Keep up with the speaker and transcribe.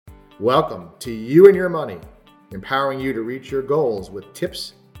Welcome to You and Your Money, empowering you to reach your goals with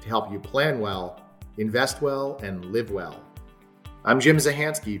tips to help you plan well, invest well, and live well. I'm Jim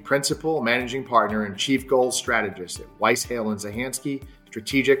Zahansky, Principal, Managing Partner, and Chief Goals Strategist at Weiss, Hale & Zahansky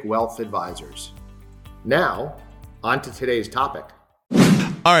Strategic Wealth Advisors. Now, on to today's topic.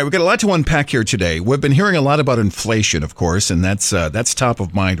 All right, we've got a lot to unpack here today. We've been hearing a lot about inflation, of course, and that's top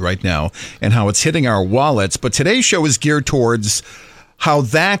of mind right now and how it's hitting our wallets. But today's show is geared towards how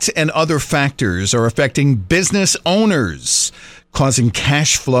that and other factors are affecting business owners, causing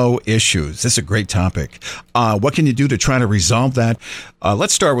cash flow issues. This is a great topic. What can you do to try to resolve that?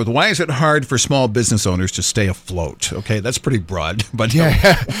 Let's start with, why is it hard for small business owners to stay afloat? Okay, that's pretty broad. But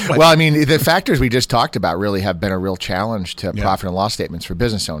well, I mean, the factors we just talked about really have been a real challenge to profit and loss statements for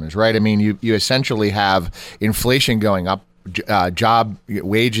business owners, right? I mean, you essentially have inflation going up. Job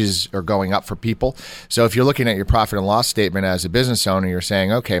wages are going up for people. So if you're looking at your profit and loss statement as a business owner, you're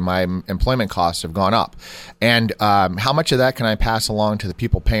saying, okay, my employment costs have gone up. And how much of that can I pass along to the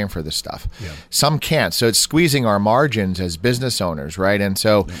people paying for this stuff? Yeah. Some can't. So it's squeezing our margins as business owners, right? And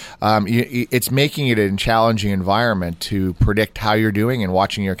so it's making it a challenging environment to predict how you're doing and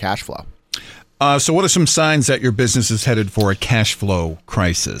watching your cash flow. So what are some signs that your business is headed for a cash flow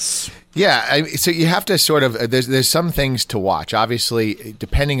crisis? Yeah, so you have to sort of, there's some things to watch. Obviously,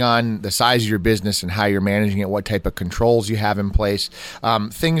 depending on the size of your business and how you're managing it, what type of controls you have in place,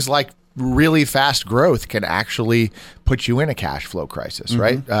 things like really fast growth can actually put you in a cash flow crisis,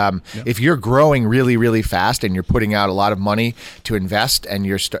 right? If you're growing really, really fast and you're putting out a lot of money to invest and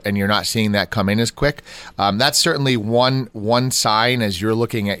you're not seeing that come in as quick, that's certainly one sign as you're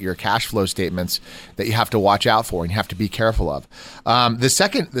looking at your cash flow statements that you have to watch out for and you have to be careful of. The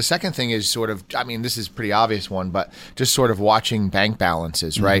second thing is sort of, I mean, this is a pretty obvious one, but just sort of watching bank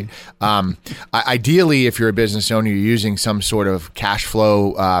balances, right? Ideally, if you're a business owner, you're using some sort of cash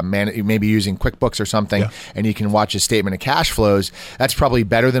flow, maybe using QuickBooks or something, and you can watch a statement of cash flows. That's probably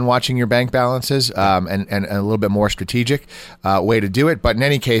better than watching your bank balances, and a little bit more strategic way to do it. But in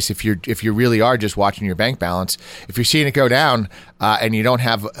any case, if you really are just watching your bank balance, if you're seeing it go down and you don't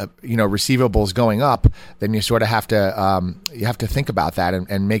have receivables going up, then you sort of have to think about that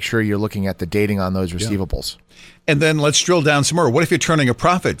and make sure you're looking at the dating on those receivables. And then let's drill down some more. What if you're turning a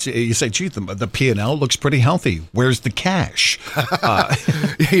profit? You say, gee, the P&L looks pretty healthy. Where's the cash?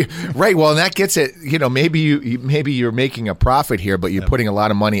 Right. Well, and that gets it. Maybe you're making a profit here, but you're putting a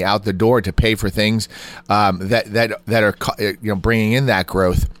lot of money out the door to pay for things that are bringing in that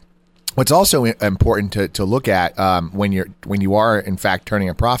growth. What's also important to look at when you are in fact turning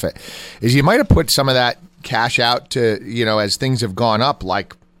a profit is you might have put some of that cash out to as things have gone up,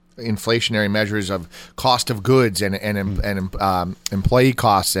 like inflationary measures of cost of goods and employee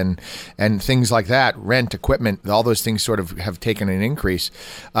costs and things like that, rent, equipment, all those things sort of have taken an increase.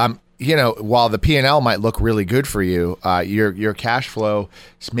 While the P&L might look really good for you, your cash flow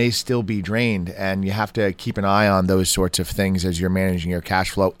may still be drained, and you have to keep an eye on those sorts of things as you're managing your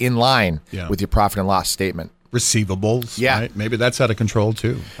cash flow in line with your profit and loss statement. Receivables, right? Maybe that's out of control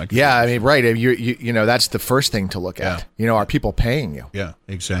too. I mean, right. You that's the first thing to look at. Are people paying you? Yeah,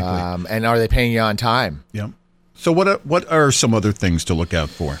 exactly. And are they paying you on time? Yeah. So what are some other things to look out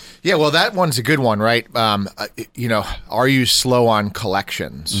for? Yeah, well, that one's a good one, right? Are you slow on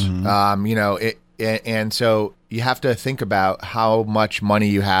collections? And so you have to think about how much money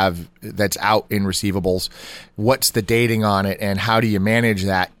you have that's out in receivables, what's the dating on it, and how do you manage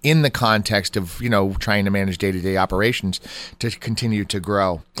that in the context of, trying to manage day-to-day operations to continue to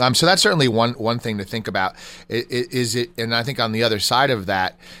grow. So that's certainly one thing to think about. Is it, and I think on the other side of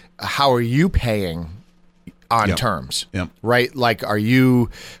that, how are you paying on terms, right? Like, are you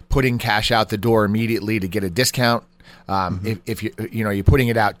putting cash out the door immediately to get a discount? If you're putting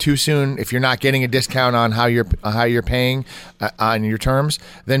it out too soon, if you're not getting a discount on how you're paying on your terms,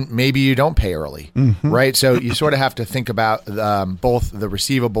 then maybe you don't pay early, right? So you sort of have to think about both the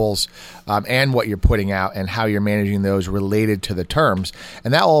receivables and what you're putting out and how you're managing those related to the terms,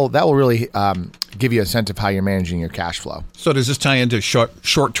 and that will really give you a sense of how you're managing your cash flow. So does this tie into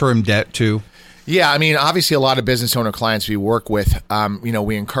short-term debt too? Yeah, I mean, obviously, a lot of business owner clients we work with,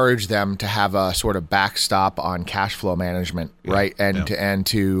 we encourage them to have a sort of backstop on cash flow management, right? And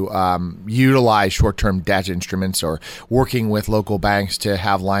to utilize short-term debt instruments or working with local banks to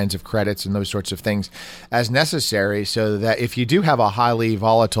have lines of credits and those sorts of things as necessary, so that if you do have a highly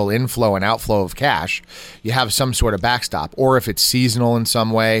volatile inflow and outflow of cash, you have some sort of backstop. Or if it's seasonal in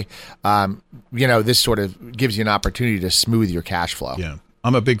some way, this sort of gives you an opportunity to smooth your cash flow. Yeah.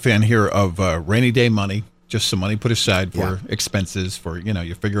 I'm a big fan here of rainy day money, just some money put aside for expenses, for,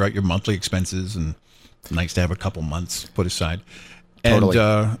 you figure out your monthly expenses, and nice to have a couple months put aside. Totally.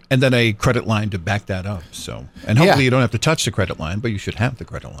 And then a credit line to back that up. So, and hopefully you don't have to touch the credit line, but you should have the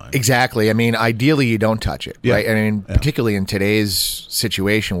credit line. Exactly. I mean, ideally you don't touch it, Yeah. right? I mean, particularly in today's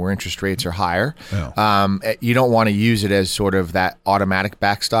situation where interest rates are higher, you don't want to use it as sort of that automatic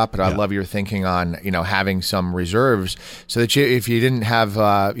backstop. But I love your thinking on, having some reserves so that if you didn't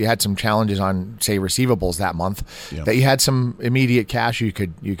have, you had some challenges on, say, receivables that month, that you had some immediate cash you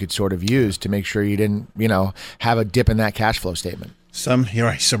could sort of use to make sure you didn't, have a dip in that cash flow statement. You're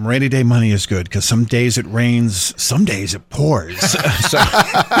right. Some rainy day money is good because some days it rains, some days it pours.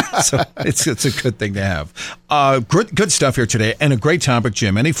 so it's a good thing to have. Good stuff here today, and a great topic,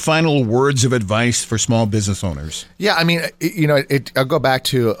 Jim. Any final words of advice for small business owners? Yeah, I mean, I'll go back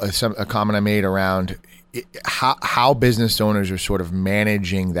to a comment I made around how business owners are sort of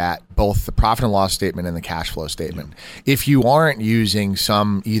managing that, both the profit and loss statement and the cash flow statement. If you aren't using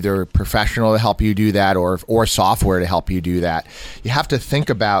some either professional to help you do that or software to help you do that, you have to think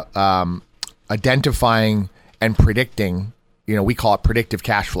about identifying and predicting. We call it predictive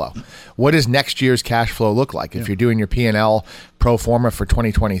cash flow. What does next year's cash flow look like? If you're doing your P&L pro forma for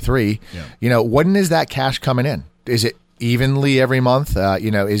 2023, when is that cash coming in? Is it evenly every month?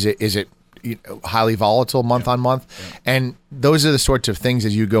 Is it highly volatile month on month? And those are the sorts of things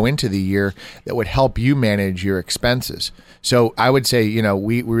as you go into the year that would help you manage your expenses. So I would say,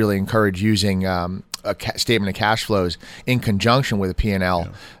 we really encourage using a statement of cash flows in conjunction with a P&L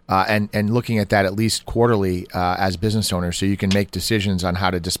and looking at that at least quarterly as business owners so you can make decisions on how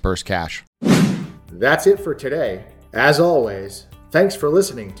to disperse cash. That's it for today. As always, thanks for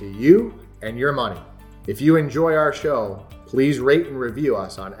listening to You and Your Money. If you enjoy our show, please rate and review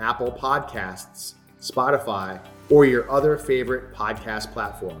us on Apple Podcasts, Spotify, or your other favorite podcast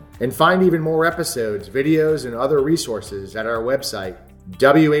platform. And find even more episodes, videos, and other resources at our website,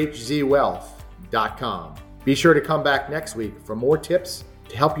 whzwealth.com. Be sure to come back next week for more tips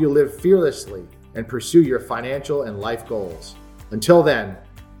to help you live fearlessly and pursue your financial and life goals. Until then,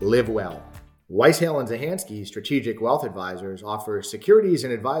 live well. Weiss Hale & Zahansky Strategic Wealth Advisors offers securities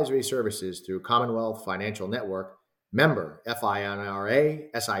and advisory services through Commonwealth Financial Network, member FINRA,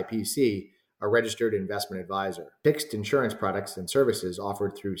 SIPC, a registered investment advisor. Fixed insurance products and services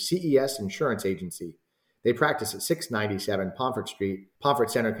offered through CES Insurance Agency. They practice at 697 Pomfret Street, Pomfret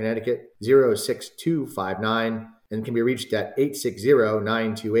Center, Connecticut, 06259, and can be reached at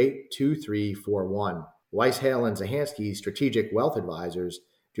 860-928-2341. Weiss Hale & Zahansky Strategic Wealth Advisors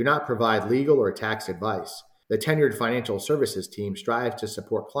do not provide legal or tax advice. The tenured financial services team strives to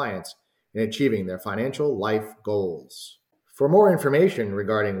support clients in achieving their financial life goals. For more information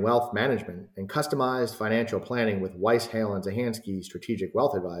regarding wealth management and customized financial planning with Weiss Hale & Zahansky Strategic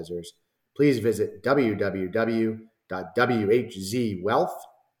Wealth Advisors, please visit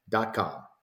www.whzwealth.com.